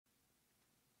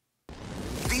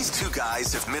These two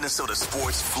guys have Minnesota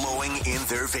sports flowing in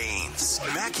their veins.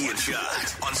 Mackie and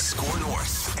Judd on SKOR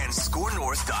North and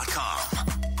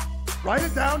SKORNorth.com. Write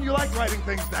it down. You like writing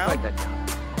things down. Write that down.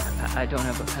 I don't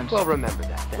have a pencil. Well, remember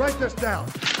that then. Write this down.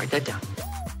 Write that down.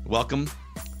 Welcome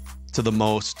to the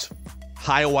most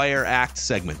high-wire act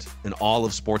segment in all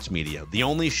of sports media. The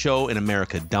only show in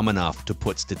America dumb enough to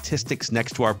put statistics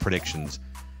next to our predictions.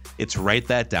 It's Write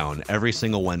That Down every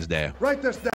single Wednesday. Write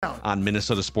this down. On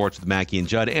Minnesota Sports with Mackie and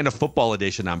Judd, and a football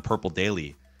edition on Purple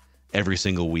Daily every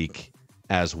single week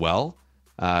as well.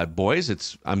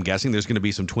 Boys, I'm guessing there's going to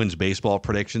be some Twins baseball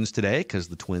predictions today because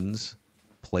the Twins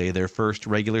play their first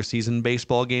regular season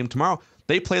baseball game tomorrow.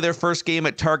 They play their first game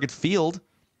at Target Field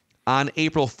on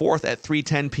April 4th at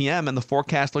 3:10 p.m. and the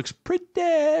forecast looks pretty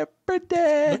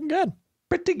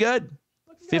good.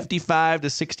 55 to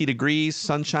 60 degrees,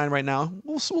 sunshine right now.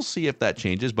 We'll see if that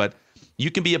changes, but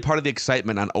you can be a part of the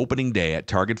excitement on opening day at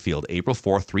Target Field, April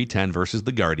 4th, 3:10 versus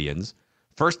the Guardians.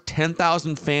 First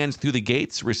 10,000 fans through the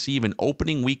gates receive an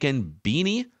opening weekend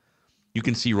beanie. You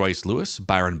can see Royce Lewis,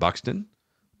 Byron Buxton,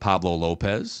 Pablo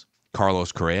Lopez,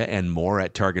 Carlos Correa, and more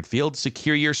at Target Field.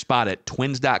 Secure your spot at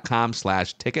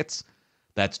twins.com/tickets.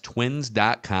 That's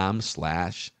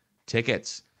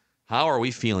twins.com/tickets. How are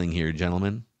we feeling here,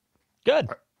 gentlemen? Good.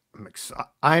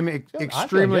 I'm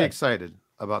extremely excited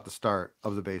about the start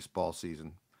of the baseball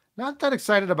season. Not that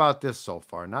excited about this so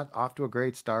far. Not off to a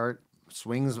great start.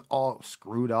 Swings all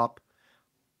screwed up.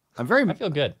 I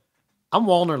feel good. I'm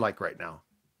Wallner-like right now.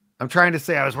 I'm trying to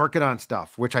say I was working on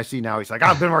stuff, which I see now. He's like,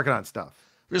 I've been working on stuff.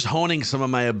 Just honing some of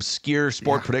my obscure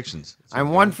sport predictions. I'm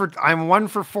 1 for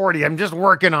 40. I'm just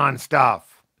working on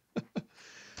stuff.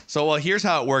 So, here's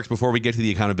how it works before we get to the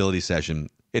accountability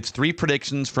session. It's 3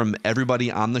 predictions from everybody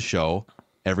on the show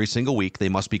every single week. They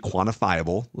must be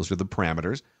quantifiable. Those are the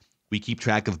parameters. We keep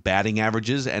track of batting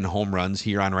averages and home runs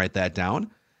here on Write That Down.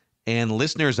 And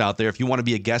listeners out there, if you want to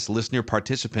be a guest listener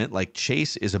participant like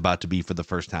Chase is about to be for the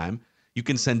first time, you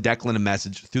can send Declan a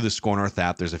message through the SKOR North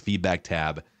app. There's a feedback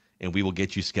tab, and we will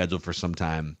get you scheduled for some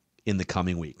time in the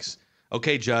coming weeks.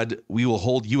 Okay, Judd, we will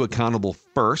hold you accountable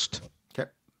first. Okay.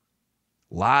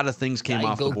 A lot of things came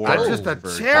off the board. That's just a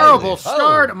terrible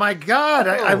start. My God.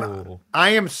 I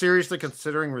am seriously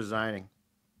considering resigning.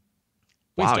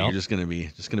 Wow, you're just gonna be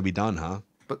done, huh?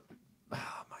 But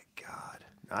oh my God.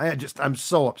 I'm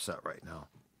so upset right now.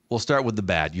 We'll start with the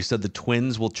bad. You said the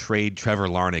Twins will trade Trevor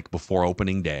Larnach before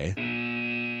opening day.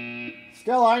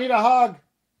 Stella, I need a hug.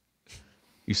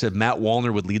 You said Matt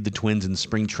Wallner would lead the Twins in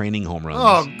spring training home runs.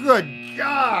 Oh, good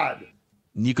God.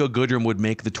 Nico Goodrum would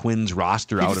make the Twins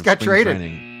roster out of spring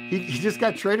training. He just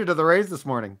got traded to the Rays this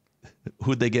morning.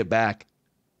 Who'd they get back?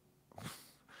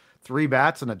 3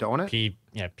 bats and a donut?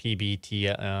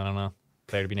 PBT, I don't know.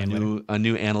 Player to be named a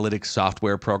new analytics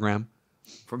software program.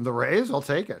 From the Rays? I'll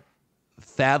take it.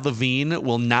 Thad Levine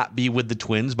will not be with the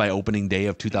Twins by opening day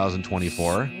of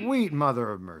 2024. Sweet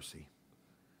mother of mercy.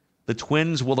 The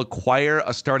Twins will acquire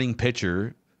a starting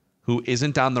pitcher who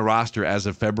isn't on the roster as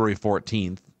of February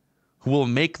 14th, who will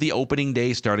make the opening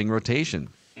day starting rotation.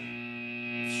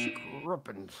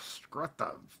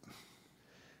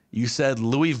 You said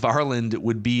Louis Varland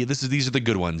would be, these are the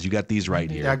good ones. You got these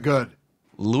right here. Yeah, good.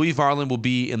 Louis Varland will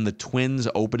be in the Twins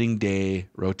opening day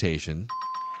rotation,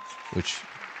 which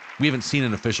we haven't seen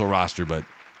an official roster, but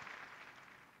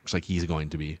looks like he's going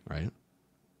to be, right?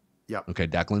 Yep. Okay,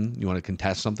 Declan, you want to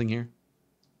contest something here?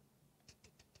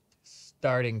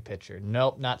 Starting pitcher.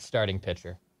 Nope, not starting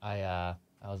pitcher. I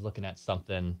was looking at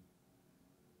something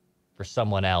for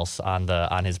someone else on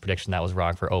his prediction that was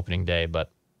wrong for opening day,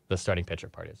 but the starting pitcher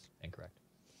part is incorrect.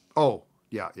 Oh,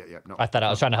 yeah. No, I thought I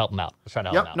was trying to help him out.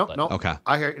 No. Okay.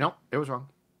 I hear you. No, it was wrong.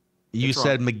 You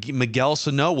said Miguel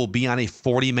Sano will be on a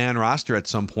 40-man roster at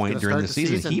some point during the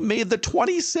season. He made the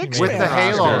 26 with the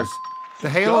Halos. Roster. The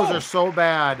Halos are so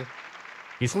bad.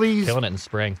 He's killing it in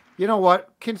spring. You know what?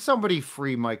 Can somebody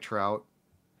free Mike Trout?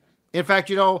 In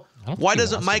fact, why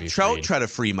doesn't Mike Trout try to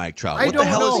free Mike Trout? What the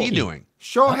hell is he doing?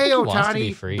 Shohei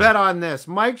Ohtani, bet on this.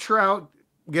 Mike Trout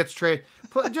gets traded.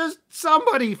 Just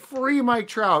somebody free Mike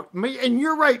Trout. And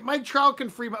you're right. Mike Trout can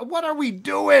free Mike. What are we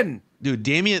doing? Dude,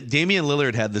 Damian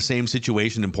Lillard had the same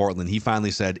situation in Portland. He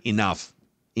finally said, enough.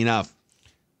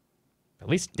 At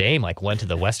least Dame went to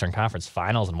the Western Conference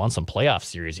Finals and won some playoff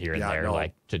series here and there. No.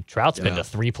 Trout's been to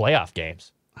 3 playoff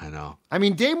games. I know. I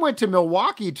mean, Dame went to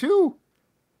Milwaukee too.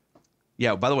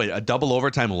 Yeah, by the way, a double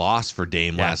overtime loss for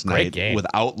Dame last night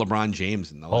without LeBron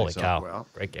James. Holy cow. Well,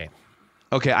 great game.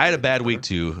 Okay, I had a bad week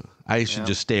too. I should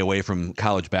just stay away from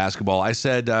college basketball. I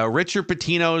said Richard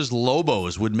Pitino's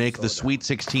Lobos would make the Sweet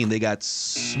 16. They got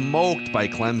smoked by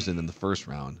Clemson in the first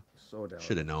round.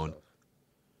 Should have known.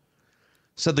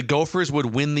 said the Gophers would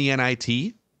win the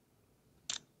NIT.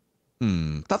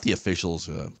 Thought the officials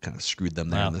kind of screwed them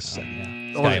there in this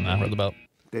segment. Scotty Maher the boat.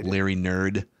 Larry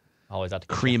Nerd. Always out to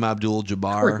Kareem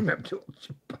Abdul-Jabbar.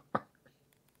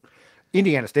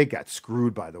 Indiana State got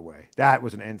screwed, by the way. That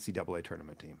was an NCAA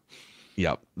tournament team.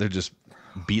 Yep. They're just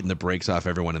beating the brakes off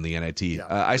everyone in the NIT. Yeah,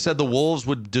 I said the Wolves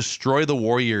would destroy the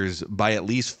Warriors by at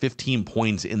least 15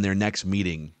 points in their next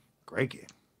meeting. Great game.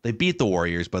 They beat the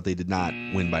Warriors, but they did not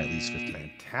win by at least 15.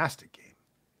 Fantastic game.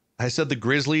 I said the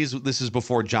Grizzlies, this is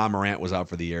before John Morant was out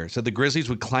for the year, said the Grizzlies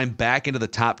would climb back into the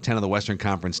top 10 of the Western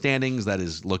Conference standings. That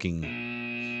is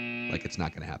looking like it's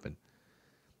not going to happen.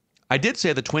 I did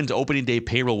say the Twins' opening day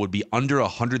payroll would be under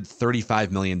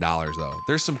 $135 million, though.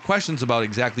 There's some questions about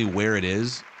exactly where it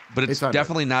is, but it's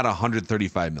definitely not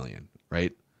 $135 million,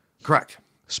 right? Correct.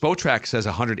 Spotrac says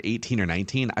 118 or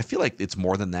 19. I feel like it's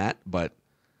more than that, but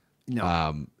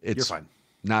no, it's you're fine.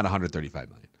 Not 135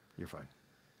 million. You're fine.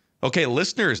 Okay,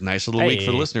 listeners, nice little week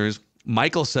for the listeners.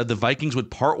 Michael said the Vikings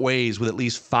would part ways with at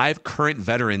least 5 current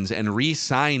veterans and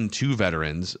re-sign 2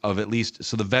 veterans of at least,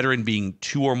 so the veteran being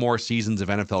 2 or more seasons of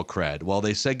NFL cred. Well,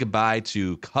 they said goodbye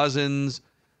to Cousins,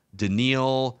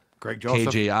 Daniil, Greg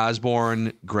Joseph, KJ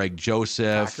Osborne, Greg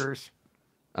Joseph, Packers.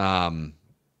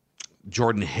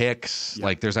 Jordan Hicks. Yep.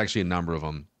 Like, there's actually a number of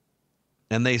them.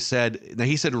 And they said, now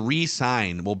he said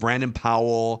re-sign. Well, Brandon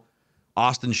Powell,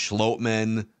 Austin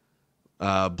Schlottman,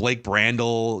 Blake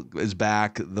Brandel is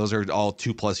back. Those are all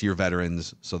 2+ year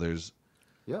veterans. So there's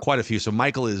quite a few. So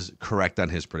Michael is correct on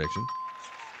his prediction.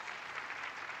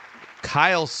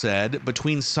 Kyle said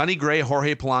between Sonny Gray,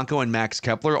 Jorge Polanco, and Max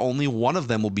Kepler, only one of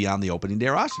them will be on the opening day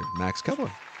roster. Max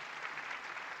Kepler.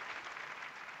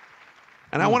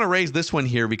 And I want to raise this one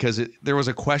here because there was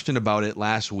a question about it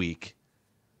last week.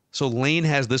 So Lane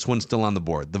has this one still on the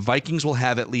board. The Vikings will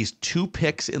have at least 2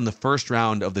 picks in the first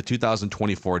round of the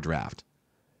 2024 draft.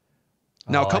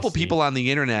 Now, a couple people on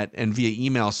the internet and via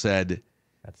email said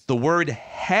the word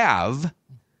have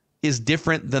is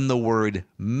different than the word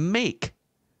make.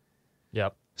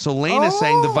 Yep. So Lane is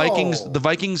saying the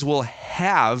Vikings will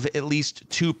have at least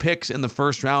 2 picks in the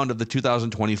first round of the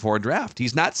 2024 draft.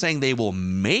 He's not saying they will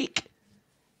make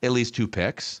at least 2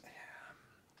 picks.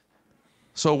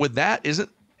 So with that,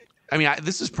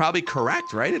 this is probably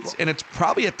correct, right? It's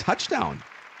probably a touchdown.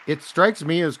 It strikes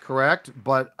me as correct,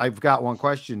 but I've got one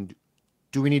question.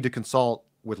 Do we need to consult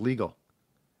with legal?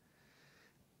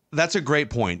 That's a great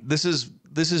point. This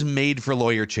is made for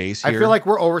Lawyer Chase here. I feel like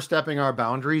we're overstepping our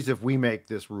boundaries if we make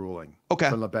this ruling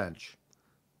from the bench.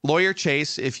 Lawyer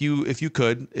Chase, if you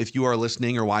are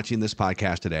listening or watching this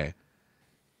podcast today,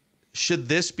 should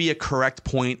this be a correct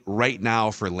point right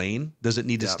now for Lane? Does it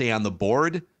need to stay on the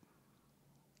board?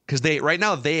 Because right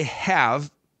now they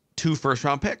have 2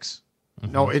 first-round picks.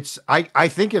 No, I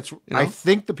think it's I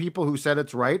think the people who said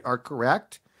it's right are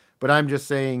correct, but I'm just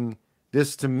saying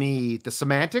this to me, the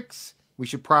semantics, we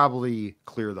should probably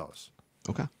clear those.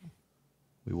 Okay.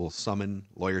 We will summon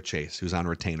Lawyer Chase, who's on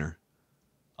retainer.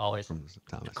 Always. From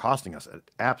Thomas. It's costing us an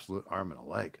absolute arm and a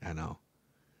leg. I know.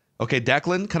 Okay,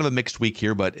 Declan, kind of a mixed week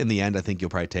here, but in the end, I think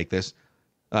you'll probably take this.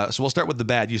 So we'll start with the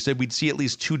bad. You said we'd see at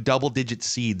least 2 double-digit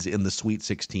seeds in the Sweet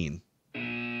 16.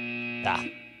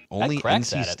 Only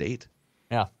NC State.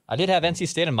 Yeah, I did have NC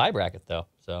State in my bracket, though.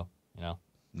 So, Nice.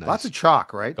 Lots of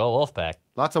chalk, right? Go Wolfpack.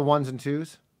 Lots of 1s and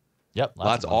 2s. Yep,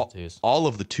 lots of 1s and 2s. All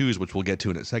of the 2s, which we'll get to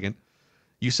in a second.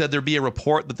 You said there'd be a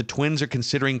report that the Twins are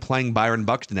considering playing Byron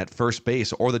Buxton at first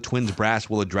base, or the Twins brass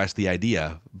will address the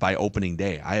idea by opening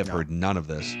day. I have heard none of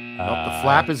this. Nope, the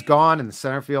flap is gone and the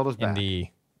center field is back.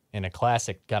 In a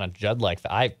classic kind of Judd-like,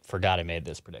 I forgot I made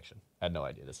this prediction. I had no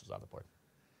idea this was on the board.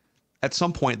 At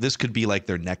some point, this could be like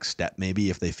their next step, maybe,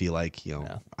 if they feel like, I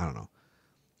don't know.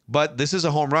 But this is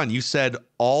a home run. You said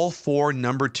all 4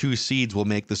 number 2 seeds will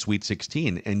make the Sweet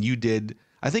 16, and you did.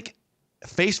 I think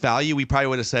face value, we probably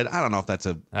would have said, I don't know if that's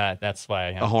that's why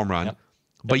a home run. Yep.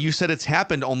 But you said it's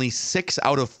happened only 6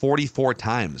 out of 44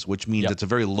 times, which means it's a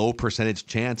very low percentage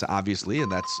chance, obviously,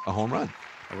 and that's a home run.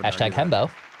 Hashtag Hembo.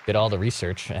 Did all the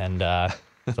research, and I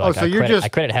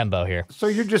credit Hembo here. So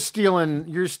you're just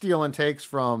stealing takes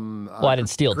from I didn't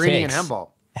steal Greeny takes. And Hembo.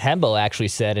 Hembo actually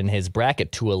said in his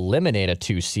bracket to eliminate a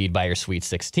 2 seed by your Sweet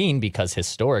 16 because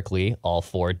historically all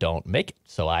 4 don't make it.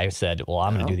 So I said, well,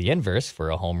 I'm going to do the inverse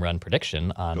for a home run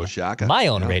prediction on my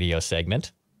own radio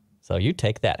segment. So you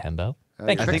take that, Hembo.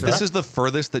 I think this is the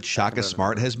furthest that Shaka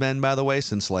Smart has been, by the way,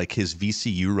 since like his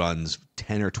VCU runs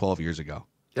 10 or 12 years ago.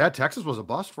 Yeah, Texas was a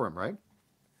bust for him, right?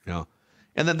 Yeah.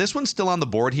 And then this one's still on the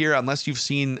board here, unless you've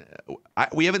seen,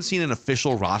 we haven't seen an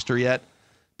official roster yet,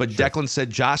 But Declan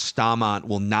said Josh Stamont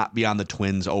will not be on the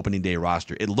Twins opening day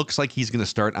roster. It looks like he's going to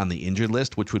start on the injured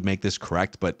list, which would make this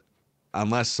correct. But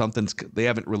unless they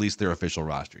haven't released their official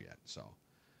roster yet. So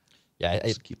yeah,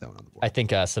 keep that one on the board. I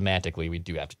think semantically we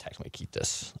do have to technically keep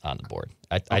this on the board.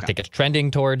 I think it's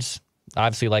trending towards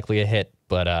obviously likely a hit,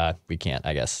 but we can't,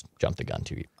 I guess, jump the gun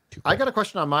too quick. I got a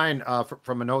question on mine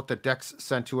from a note that Dex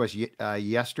sent to us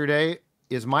yesterday.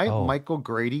 Is my Michael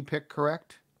Grady pick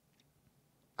correct?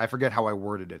 I forget how I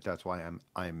worded it. That's why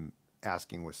I'm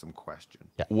asking with some question.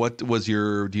 Yeah. What was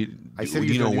your? I said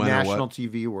you know national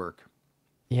TV work.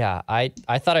 Yeah, I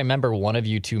thought I remember one of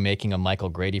you two making a Michael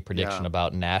Grady prediction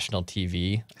about national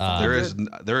TV.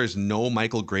 There is no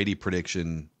Michael Grady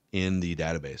prediction in the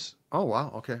database. Oh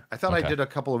wow, okay. I thought I did a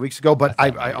couple of weeks ago, but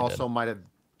I also might have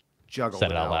juggled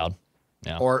said it out loud.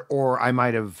 Yeah. Or I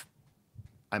might have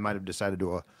decided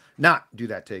to not do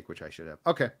that take, which I should have.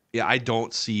 Okay. Yeah, I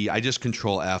don't see. I just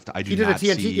control F. He did a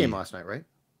TNT game last night, right?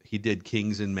 He did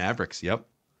Kings and Mavericks. Yep.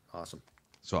 Awesome.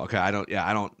 So okay, I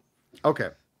don't. Okay.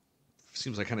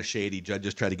 Seems like kind of shady. Judd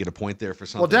just tried to get a point there for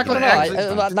something. Well,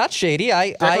 Declan not shady.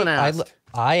 I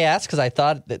asked because I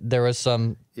thought that there was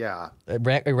some. Yeah. It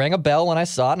rang a bell when I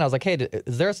saw it, and I was like, "Hey,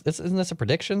 isn't this a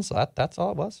prediction?" So that's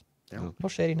all it was. Yeah. No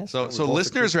shadiness. So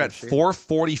listeners are at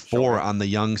 444 on the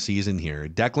young season here.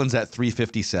 Declan's at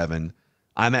 357.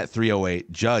 I'm at 308.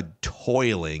 Judd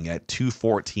toiling at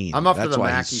 214. I'm up to the That's why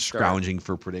Mackey he's scrounging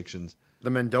for predictions. The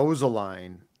Mendoza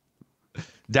line.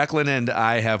 Declan and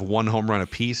I have one home run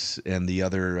apiece, and the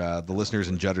other, the listeners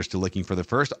and Judd are still looking for the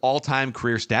first. All-time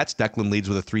career stats, Declan leads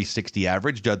with a 360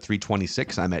 average, Judd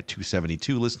 326. I'm at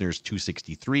 272. Listeners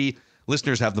 263.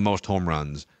 Listeners have the most home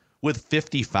runs with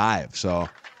 55. So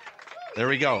there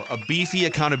we go. A beefy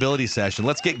accountability session.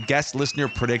 Let's get guest listener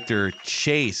predictor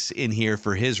Chase in here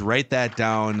for his Write That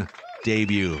Down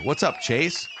debut. What's up,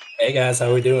 Chase? Hey, guys.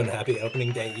 How we doing? Happy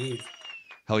opening day eve.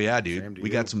 Hell yeah, dude. We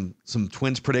got some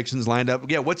Twins predictions lined up.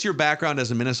 Yeah, what's your background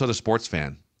as a Minnesota sports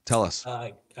fan? Tell us.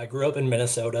 I grew up in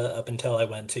Minnesota up until I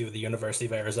went to the University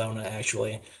of Arizona,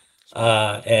 actually.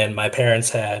 And my parents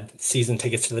had season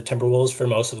tickets to the Timberwolves for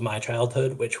most of my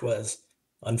childhood, which was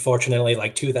unfortunately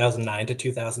like 2009 to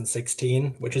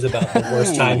 2016, which is about the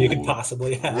worst time you could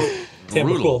possibly have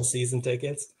Timberwolves season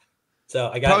tickets. So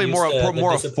I got probably more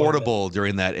affordable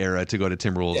during that era to go to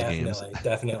Timberwolves games.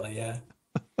 Definitely, yeah.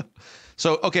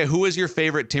 So, okay, who is your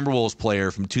favorite Timberwolves player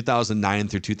from 2009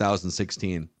 through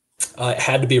 2016? It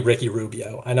had to be Ricky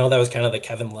Rubio. I know that was kind of the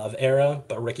Kevin Love era,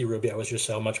 but Ricky Rubio was just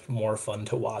so much more fun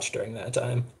to watch during that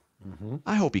time. Mm-hmm.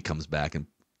 I hope he comes back and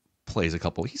plays a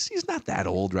couple. He's not that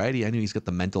old, right? I know he's got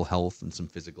the mental health and some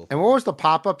physical. And what was the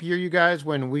pop-up year, you guys,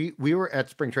 when we were at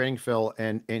spring training, Phil,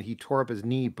 and he tore up his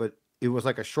knee, but it was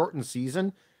like a shortened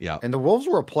season. Yeah. And the Wolves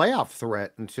were a playoff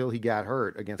threat until he got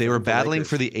hurt against They were battling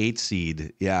for the 8th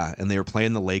seed. Yeah. And they were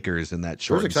playing the Lakers in that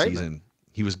shortened season.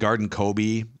 He was guarding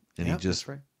Kobe, and he just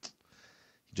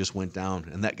went down.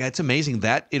 And that guy, it's amazing.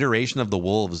 That iteration of the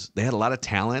Wolves, they had a lot of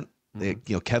talent.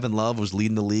 Mm-hmm. Kevin Love was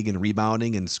leading the league in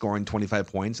rebounding and scoring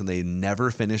 25 points, and they never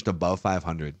finished above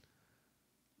 500.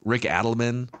 Rick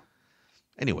Adelman.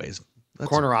 Anyways.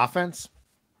 Corner offense?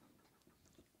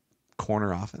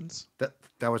 Corner offense?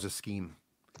 That was a scheme.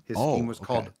 His scheme was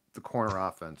called the corner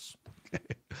offense.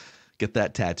 Get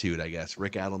that tattooed, I guess.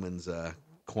 Rick Adelman's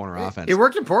corner offense. It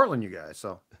worked in Portland, you guys.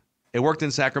 So it worked in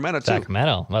Sacramento too.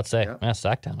 Sacramento, let's say. Yeah,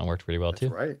 Sacktown. It worked pretty well too.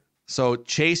 Right. So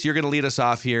Chase, you're going to lead us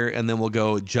off here, and then we'll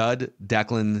go Judd,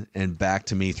 Declan, and back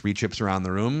to me. 3 trips around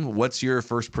the room. What's your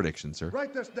first prediction, sir?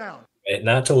 Write this down.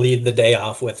 Not to lead the day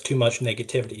off with too much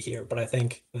negativity here, but I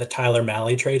think the Tyler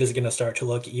Malley trade is going to start to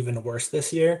look even worse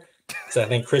this year. So I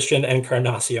think Christian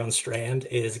Encarnacion Strand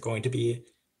is going to be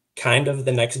kind of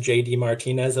the next JD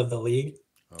Martinez of the league.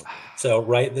 Oh. So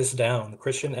write this down.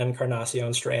 Christian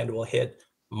Encarnacion Strand will hit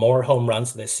more home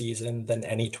runs this season than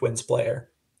any Twins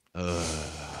player.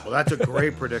 Well, that's a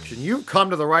great prediction. You've come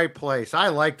to the right place. I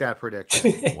like that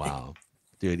prediction. Wow.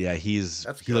 Dude, yeah, he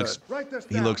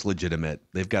looks legitimate.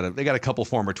 They got a couple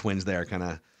former Twins there kind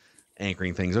of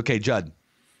anchoring things. Okay, Judd.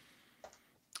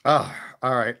 Oh,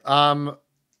 all right.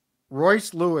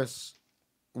 Royce Lewis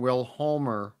will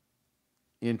homer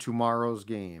in tomorrow's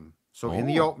game. So in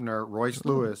the opener, Royce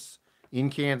Lewis in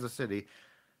Kansas City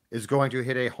is going to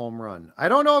hit a home run. I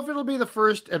don't know if it'll be the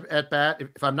first at bat.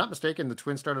 If I'm not mistaken, the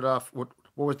Twins started off, what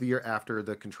was the year after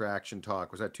the contraction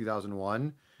talk? Was that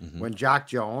 2001? Mm-hmm. When Jock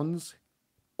Jones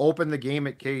opened the game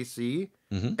at KC,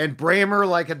 and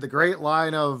Bramer had the great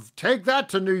line of "Take that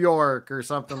to New York" or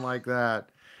something like that.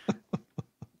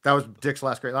 That was Dick's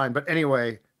last great line. But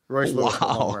anyway, Royce Lewis.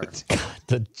 Wow.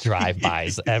 The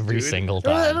drive-bys every single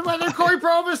time. And Corey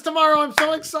Probus tomorrow. I'm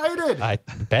so excited.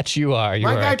 bet you are. You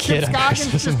My are guy a kid Tim on Scoggins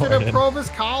Christmas just did a morning.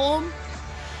 Provis column.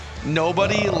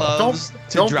 Nobody loves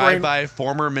don't to drive blame- by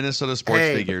former Minnesota sports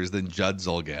Hey. figures than Judd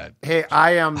Zulgad. Hey,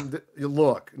 I am.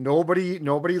 Look, nobody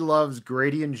loves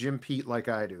Grady and Jim Pete like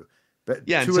I do. But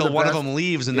Yeah, two until the one of best them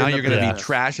leaves, and in now the you're going to be business.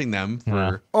 trashing them for.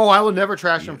 Yeah. Oh, I will never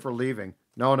trash them for leaving.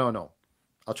 No.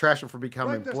 I'll trash them for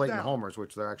becoming Write this blatant down. homers,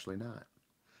 which they're actually not.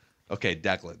 Okay,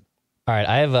 Declan. All right,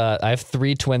 I have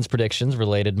 3 Twins predictions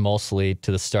related mostly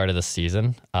to the start of the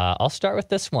season. I'll start with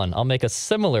this one. I'll make a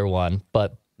similar one,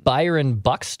 but Byron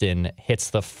Buxton hits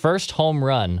the first home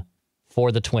run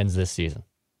for the Twins this season.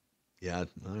 Yeah.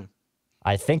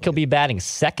 I think he'll be batting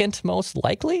second most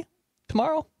likely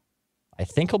tomorrow. I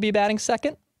think he'll be batting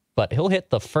second, but he'll hit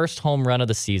the first home run of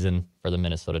the season for the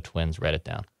Minnesota Twins. Write it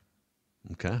down.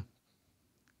 Okay.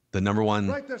 The number one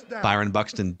Write this down. Byron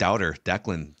Buxton doubter,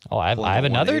 Declan. Oh, I Pulling have a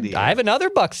another 180 I have another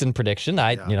Buxton prediction. Yeah,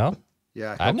 I have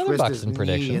he'll another twist his Buxton knee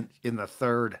prediction. in the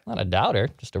third. Not a doubter,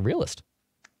 just a realist.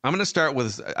 I'm going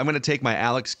to take my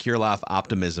Alex Kirilloff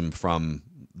optimism from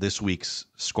this week's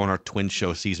SKOR North Twins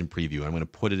show season preview. I'm going to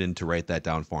put it in to write that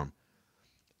down for him.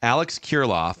 Alex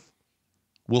Kirilloff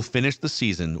will finish the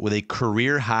season with a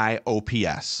career high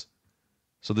OPS.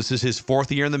 So this is his 4th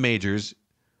year in the majors.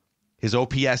 His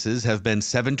OPSs have been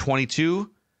 722,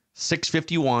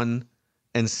 651,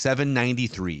 and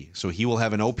 793. So he will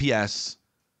have an OPS,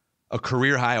 a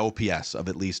career high OPS of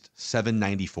at least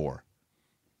 794.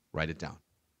 Write it down.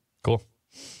 Cool.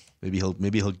 Maybe he'll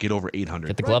get over 800.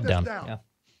 Get the glove this down. down. Yeah.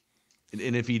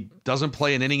 And if he doesn't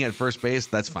play an inning at first base,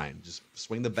 that's fine. Just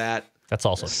swing the bat. That's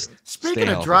also true. Speaking of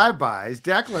healthy. drive-bys,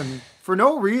 Declan, for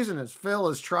no reason, as Phil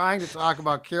is trying to talk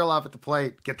about Kirilloff at the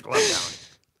plate, get the glove down.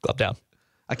 Glove down.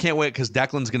 I can't wait because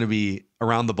Declan's going to be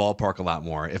around the ballpark a lot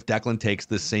more. If Declan takes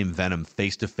this same venom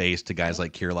face to face to guys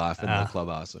like Kirilloff in the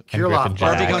clubhouse, Kirilloff, Griffin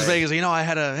or if he Jax. comes back and says, I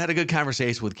had a good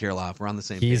conversation with Kirilloff. We're on the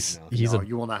same page now. He's No, a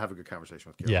you will not have a good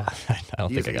conversation with Kirilloff. yeah. I don't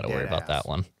He's think I a got to worry dead about ass. that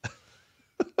one.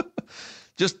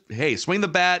 Just hey, swing the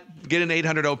bat, get an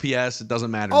 800 OPS. It doesn't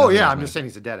matter. Oh Nothing yeah, else I'm matters. just saying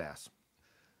he's a dead ass.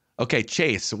 Okay,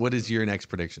 Chase, what is your next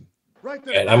prediction? Write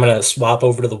this And I'm going to swap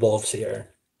over to the Wolves here.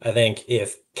 I think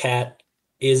if Cat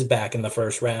is back in the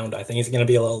first round, I think he's going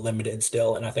to be a little limited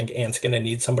still, and I think Ant's going to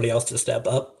need somebody else to step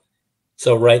up.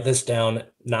 So write this down.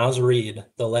 Naz Reid,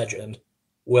 the legend,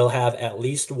 will have at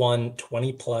least one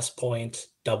 20-plus point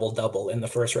double-double in the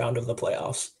first round of the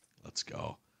playoffs. Let's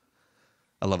go.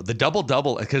 I love it. The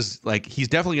double-double, because he's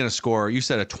definitely going to score. You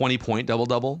said a 20-point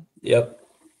double-double? Yep.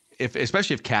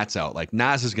 Especially if Cat's out,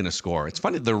 Naz is going to score. It's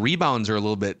funny, the rebounds are a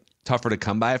little bit tougher to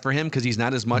come by for him because he's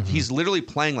not as much. He's literally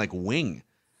playing like wing.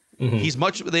 He's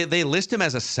much. They list him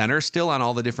as a center still on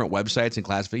all the different websites and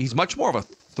classifications. He's much more of a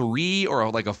 3 or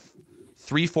a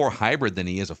 3-4 hybrid than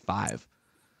he is a 5.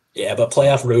 Yeah, but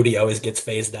playoff Rudy always gets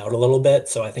phased out a little bit,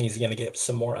 so I think he's going to get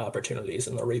some more opportunities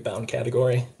in the rebound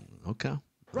category. Okay.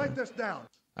 Write this down.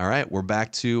 All right, we're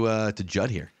back to Judd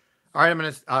here. All right, I'm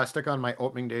going to stick on my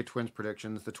opening day Twins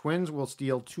predictions. The Twins will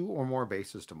steal 2 or more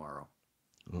bases tomorrow.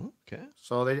 Okay.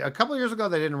 So a couple of years ago,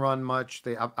 they didn't run much.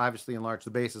 They obviously enlarged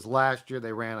the bases. Last year,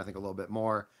 they ran, I think, a little bit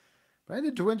more. But I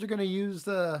think the Twins are going to use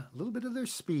a little bit of their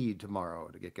speed tomorrow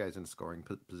to get guys in scoring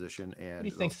position. And What do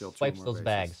you they'll think steal 2 swipes more those bases.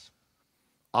 bags?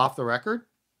 Off the record,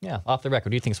 Yeah, off the record.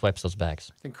 What do you think swipes those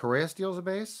bags? I think Correa steals a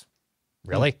base.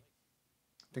 Really?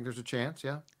 I think there's a chance.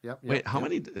 Yeah. Yep. Wait, how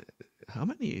many?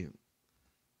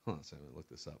 Hold on a second. Look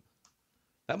this up.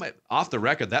 That might, off the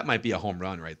record, that might be a home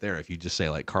run right there. If you just say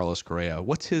Carlos Correa,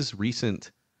 what's his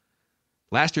recent?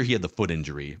 Last year he had the foot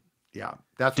injury. Yeah.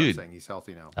 That's what Dude. I'm saying. He's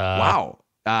healthy now. Wow.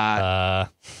 Are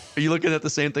you looking at the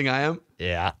same thing I am?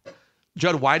 Yeah.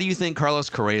 Judd, why do you think Carlos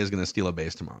Correa is going to steal a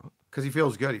base tomorrow? Because he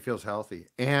feels good. He feels healthy.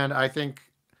 And I think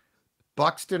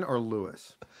Buxton or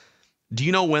Lewis. Do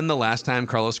you know when the last time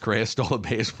Carlos Correa stole a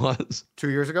base was? 2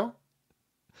 years ago?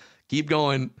 Keep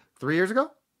going. 3 years ago?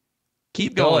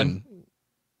 Keep going.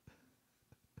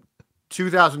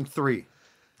 2003.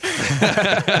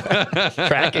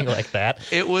 Tracking like that.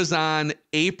 It was on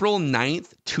April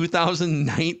 9th,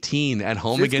 2019 at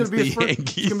home It's against gonna the be his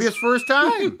Yankees. It's going to be his first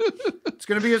time. It's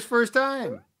going to be his first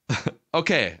time.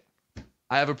 Okay.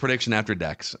 I have a prediction after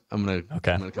Dex. I'm going to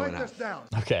come Write in this out. down.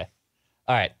 Okay.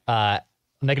 All right. I'll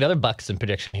make another Buxton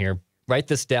prediction here. Write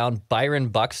this down. Byron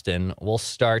Buxton will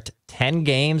start 10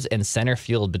 games in center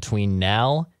field between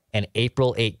now and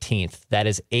April 18th. That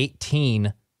is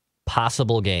 18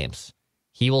 possible games.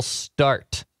 He will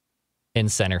start in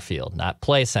center field, not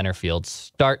play center field,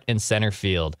 start in center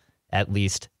field at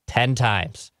least 10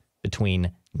 times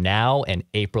between now and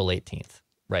April 18th.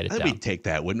 Write it I think down. we'd take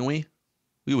that, wouldn't we?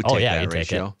 We would Oh, take yeah, that you'd take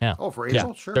ratio. it. Yeah. Oh, for Yeah.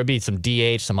 April? Sure. There'd be some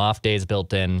DH, some off days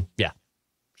built in. Yeah.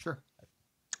 Sure.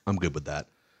 I'm good with that.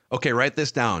 Okay, write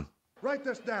this down. Write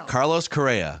this down. Carlos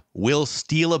Correa will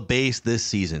steal a base this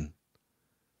season.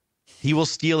 He will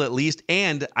steal at least,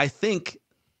 and I think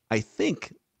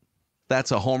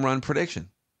that's a home run prediction.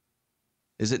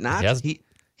 Is it not?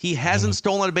 He hasn't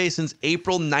stolen a base since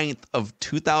April 9th of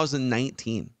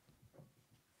 2019.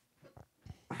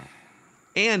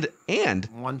 And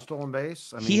one stolen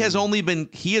base. I mean, he has only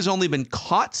been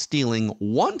caught stealing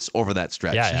once over that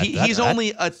stretch. Yeah, he's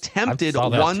only attempted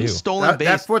one stolen base.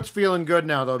 That foot's feeling good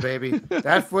now, though, baby.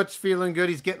 That foot's feeling good.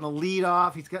 He's getting the lead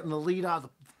off. The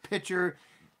pitcher.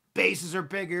 Bases are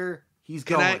bigger. He's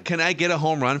going. Can I get a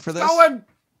home run for this? Going.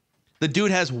 The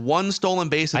dude has one stolen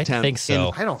base attempt I think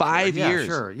so. in 5 years.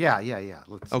 Sure. Yeah.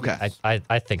 Okay.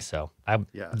 I think so.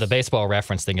 Yes. The baseball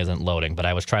reference thing isn't loading, but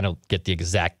I was trying to get the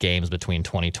exact games between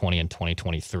 2020 and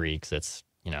 2023 because it's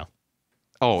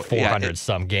 400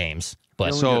 some games.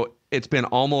 But so it's been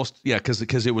almost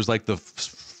because it was like the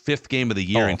fifth game of the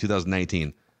year in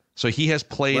 2019. So he has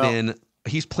played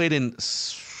he's played in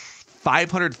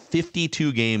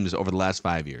 552 games over the last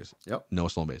 5 years. Yep. No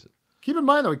stolen bases. Keep in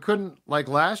mind, though, he couldn't, like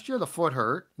last year, the foot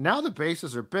hurt. Now the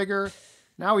bases are bigger.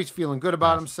 Now he's feeling good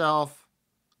about himself.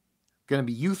 Going to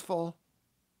be youthful.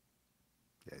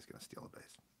 Yeah, he's going to steal a base.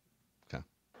 Okay.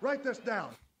 Write this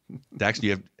down. Dax, do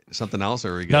you have something else,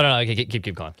 or are we good? No.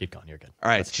 Keep going. Keep going. You're good. All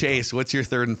right, Chase, what's your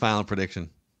third and final prediction?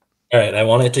 All right, I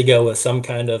wanted to go with some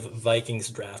kind of Vikings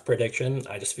draft prediction.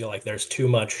 I just feel like there's too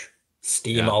much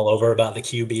steam all over about the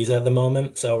QBs at the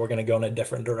moment, so we're going to go in a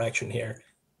different direction here.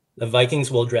 The Vikings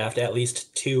will draft at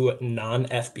least 2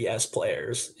 non-FBS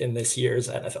players in this year's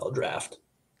NFL draft.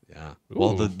 Yeah.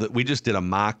 Well, we just did a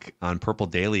mock on Purple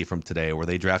Daily from today where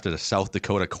they drafted a South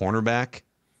Dakota cornerback.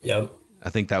 Yep. I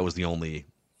think that was the only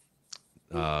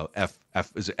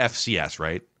FCS,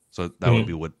 right? So that would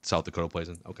be what South Dakota plays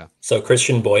in. Okay. So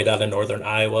Christian Boyd out of Northern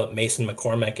Iowa, Mason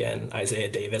McCormick, and Isaiah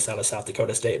Davis out of South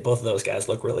Dakota State. Both of those guys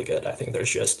look really good. I think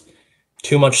there's just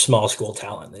too much small school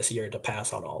talent this year to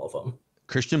pass on all of them.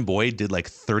 Christian Boyd did like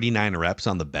 39 reps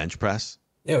on the bench press.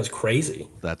 Yeah, it was crazy.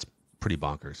 That's pretty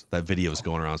bonkers. That video is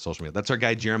going around social media. That's our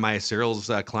guy Jeremiah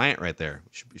Cyril's client right there.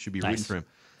 Should be rooting for him.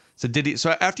 So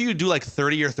after you do like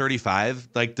 30 or 35,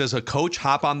 like does a coach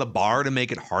hop on the bar to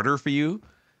make it harder for you?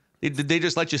 Did they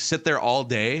just let you sit there all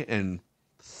day and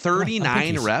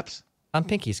 39 reps? On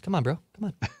pinkies. Come on, bro.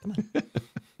 Come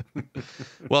on.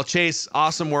 Well, Chase,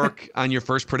 awesome work on your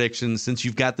first prediction. Since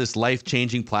you've got this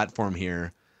life-changing platform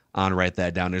here on Write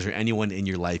That Down, is there anyone in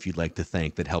your life you'd like to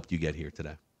thank that helped you get here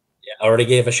today? Yeah, I already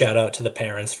gave a shout out to the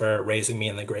parents for raising me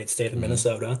in the great state of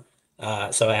Minnesota.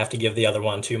 So I have to give the other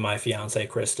one to my fiance,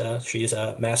 Krista. She's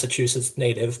a Massachusetts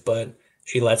native, but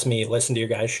she lets me listen to your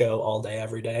guys' show all day,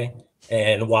 every day,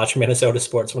 and watch Minnesota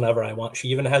sports whenever I want. She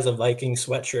even has a Viking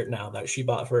sweatshirt now that she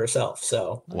bought for herself.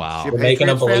 So wow, we're making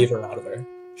a believer out of her.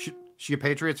 She a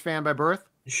Patriots fan by birth?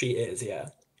 She is, yeah.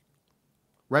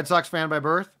 Red Sox fan by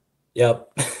birth?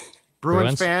 Yep.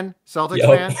 Bruins fan? Celtics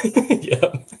fan?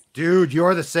 Yep. Dude,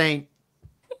 you're the saint.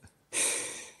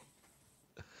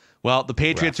 Well, the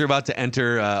Patriots are about to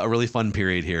enter a really fun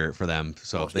period here for them.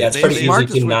 So it's pretty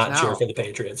easy to not cheer for the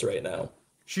Patriots right now.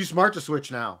 She's smart to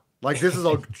switch now. Like, this is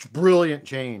a brilliant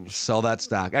change. Sell that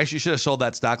stock. Actually, you should have sold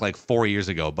that stock like 4 years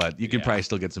ago, but you could probably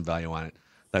still get some value on it.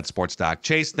 That sports stock.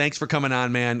 Chase, thanks for coming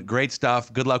on, man. Great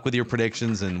stuff. Good luck with your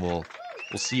predictions, and we'll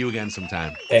see you again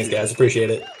sometime. Thanks, guys. Appreciate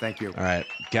it. Thank you. All right.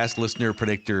 Guest listener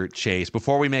predictor Chase.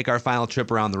 Before we make our final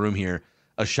trip around the room here,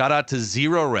 a shout out to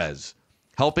Zero Res,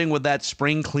 helping with that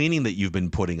spring cleaning that you've been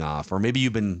putting off, or maybe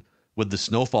you've been with the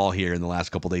snowfall here in the last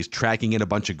couple of days, tracking in a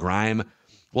bunch of grime.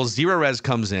 Well, Zero Res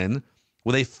comes in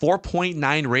with a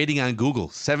 4.9 rating on Google,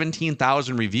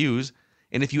 17,000 reviews.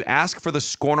 And if you ask for the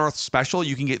SKOR North special,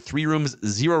 you can get 3 rooms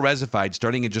zero resified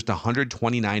starting at just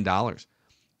 $129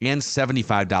 and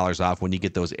 $75 off when you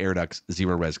get those Air Ducts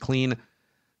Zero Res clean.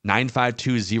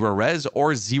 952-0-RES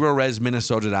or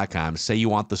zeroresminnesota.com. Say you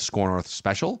want the SKOR North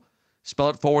special. Spell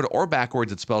it forward or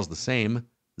backwards. It spells the same.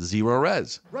 Zero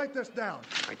Res. Write this down.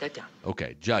 Write that down.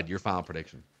 Okay, Judd, your final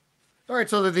prediction. All right,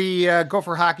 so the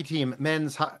Gopher hockey team,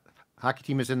 men's hockey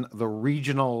team is in the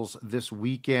regionals this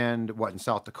weekend, in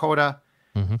South Dakota.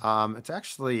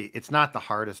 Mm-hmm. It's not the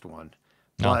hardest one,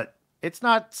 but it's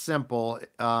not simple.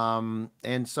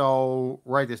 And so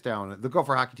write this down. The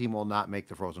Gopher hockey team will not make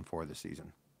the Frozen Four this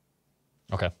season.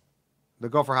 Okay. The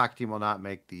Gopher hockey team will not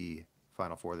make the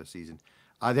Final Four this season.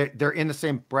 They're in the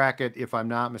same bracket, if I'm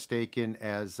not mistaken,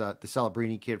 as the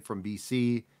Celebrini kid from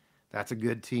BC. That's a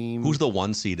good team. Who's the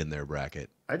 1 seed in their bracket?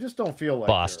 I just don't feel like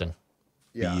Boston.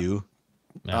 BU?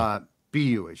 Yeah.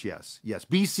 BU is, yes.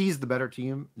 BC's the better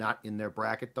team, not in their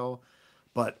bracket, though.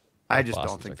 But I just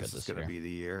don't think this is going to be the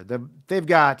year. They've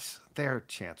got their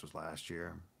chance was last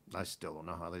year. I still don't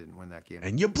know how they didn't win that game.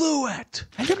 And you blew it.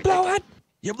 You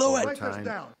blew it. Write this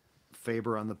down.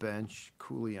 Faber on the bench,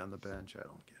 Cooley on the bench. I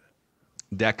don't get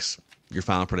it. Dex, your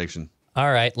final prediction.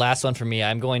 All right, last one for me.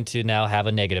 I'm going to now have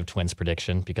a negative Twins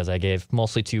prediction because I gave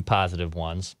mostly 2 positive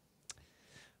ones.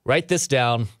 Write this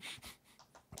down.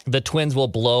 The Twins will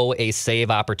blow a save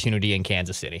opportunity in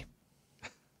Kansas City.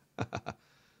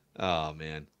 Oh,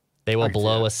 man. They will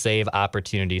blow a save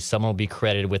opportunity. Someone will be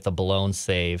credited with a blown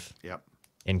save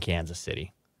in Kansas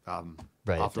City.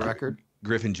 Right off the record?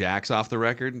 Griffin Jack's off the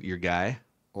record, your guy?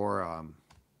 Or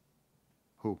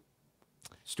who?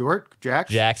 Stewart? Jax?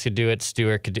 Jax could do it.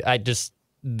 Stewart could do I just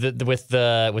with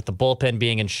the bullpen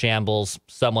being in shambles,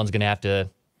 someone's gonna have to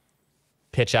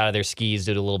pitch out of their skis,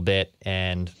 do it a little bit,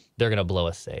 and they're gonna blow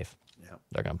a save. Yeah.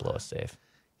 They're gonna blow a save.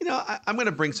 You know, I'm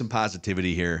gonna bring some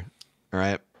positivity here. All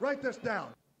right. Write this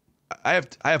down. I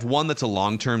have one that's a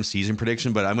long-term season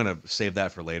prediction, but I'm gonna save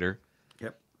that for later.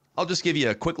 Yep. I'll just give you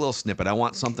a quick little snippet. I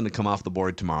want something to come off the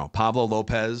board tomorrow. Pablo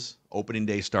Lopez, opening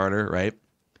day starter, right?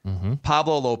 Mm-hmm.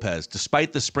 Pablo Lopez,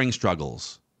 despite the spring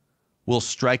struggles, will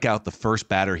strike out the first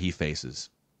batter he faces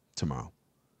tomorrow.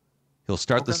 He'll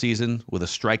start the season with a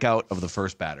strikeout of the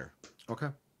first batter. Okay.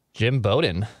 Jim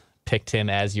Bowden picked him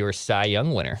as your Cy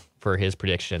Young winner for his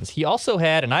predictions. He also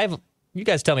had, and you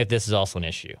guys tell me if this is also an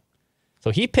issue.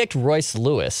 So he picked Royce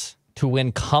Lewis to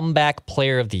win Comeback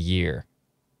Player of the Year.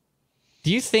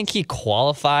 Do you think he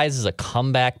qualifies as a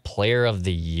Comeback Player of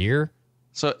the Year?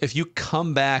 So if you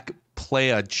come back,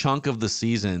 play a chunk of the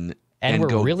season, and we're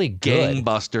go really good,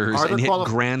 gangbusters and hit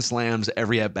grand slams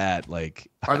every at bat,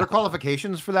 are there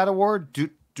qualifications for that award?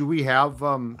 Do we have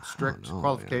strict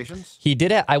qualifications? Man. He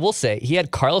did. I will say he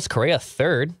had Carlos Correa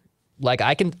third. Like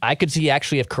I could see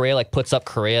actually if Correa puts up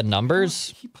Correa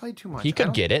numbers, he played too much. He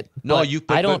could get it. No,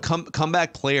 but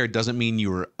comeback player doesn't mean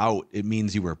you were out. It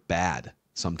means you were bad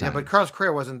sometimes. Yeah, but Carlos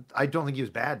Correa wasn't. I don't think he was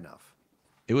bad enough.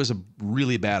 It was a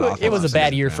really bad offense. It was a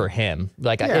bad year for him.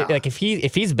 Like if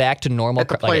he's back to normal,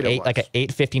 like an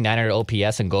 859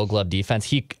 OPS and Gold Glove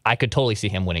defense, I could totally see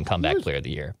him winning Comeback Player of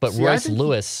the Year. But Royce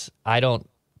Lewis, I don't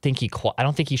think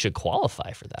he should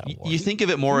qualify for that award. You think of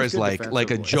it more as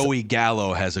like a Joey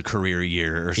Gallo has a career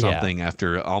year or something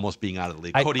after almost being out of the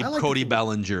league. Cody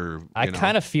Bellinger. I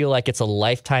kind of feel like it's a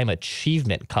lifetime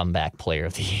achievement Comeback Player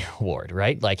of the Year award,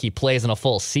 right? Like he plays in a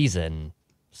full season.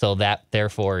 So that,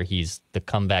 therefore, he's the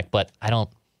comeback. But I don't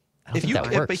think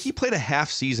that works. But he played a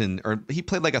half season, or he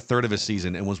played like a third of a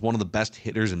season, and was one of the best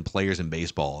hitters and players in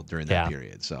baseball during that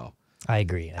period. So I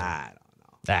agree. I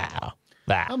don't know.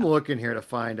 I'm looking here to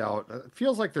find out. It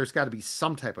feels like there's got to be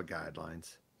some type of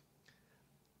guidelines.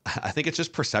 I think it's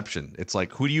just perception. It's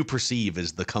like, who do you perceive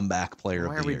as the comeback player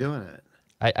of the year? Why are we doing it?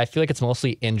 I feel like it's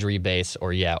mostly injury based,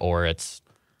 or it's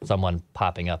someone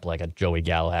popping up like a Joey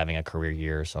Gallo having a career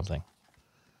year or something.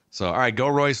 So, all right, go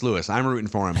Royce Lewis. I'm rooting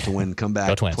for him to win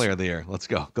comeback player of the year. Let's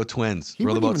go. Go Twins. He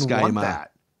wouldn't even want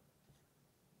that.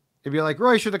 It'd be like,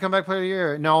 Roy should have comeback player of the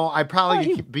year. No, I'd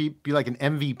probably be like an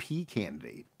MVP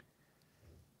candidate.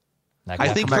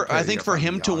 I think for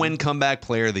him to win comeback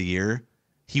player of the year,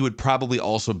 he would probably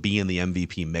also be in the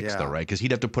MVP mix, though, right? Because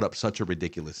he'd have to put up such a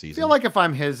ridiculous season. I feel like if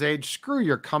I'm his age, screw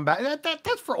your comeback.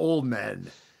 That's for old men.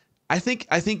 I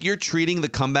think you're treating the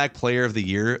comeback player of the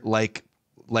year like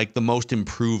the most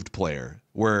improved player,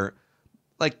 where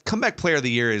like comeback player of the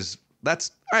year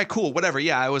that's all right, cool, whatever.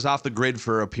 Yeah, I was off the grid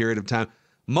for a period of time.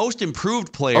 Most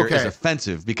improved player is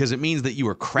offensive because it means that you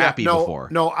were crappy before.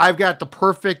 No, I've got the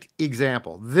perfect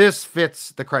example. This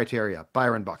fits the criteria.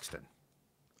 Byron Buxton.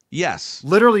 Yes.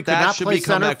 Literally could not play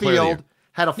center field,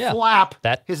 had a flap,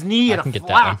 his knee had a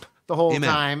flap the whole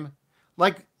time.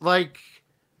 Like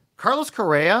Carlos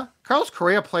Correa. Carlos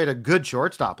Correa played a good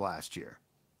shortstop last year.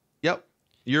 Yep.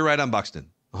 You're right on Buxton.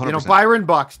 100%. Byron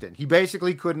Buxton. He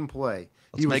basically couldn't play.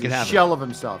 Let's make it happen. Shell of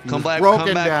himself. He was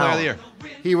broken down. Player of the year.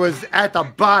 He was at the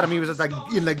bottom. He was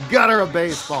in the gutter of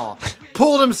baseball.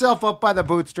 Pulled himself up by the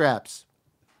bootstraps.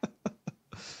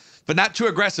 But not too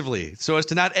aggressively, so as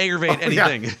to not aggravate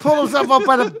anything. Yeah. Pulled himself up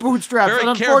by the bootstraps. Very and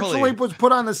unfortunately carefully. was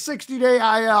put on the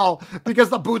 60-day IL because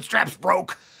the bootstraps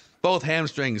broke. Both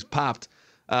hamstrings popped.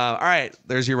 All right,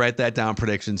 there's your Write That Down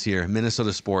predictions here.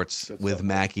 Minnesota Sports with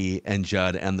Mackey and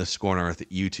Judd and the SKOR North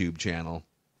YouTube channel.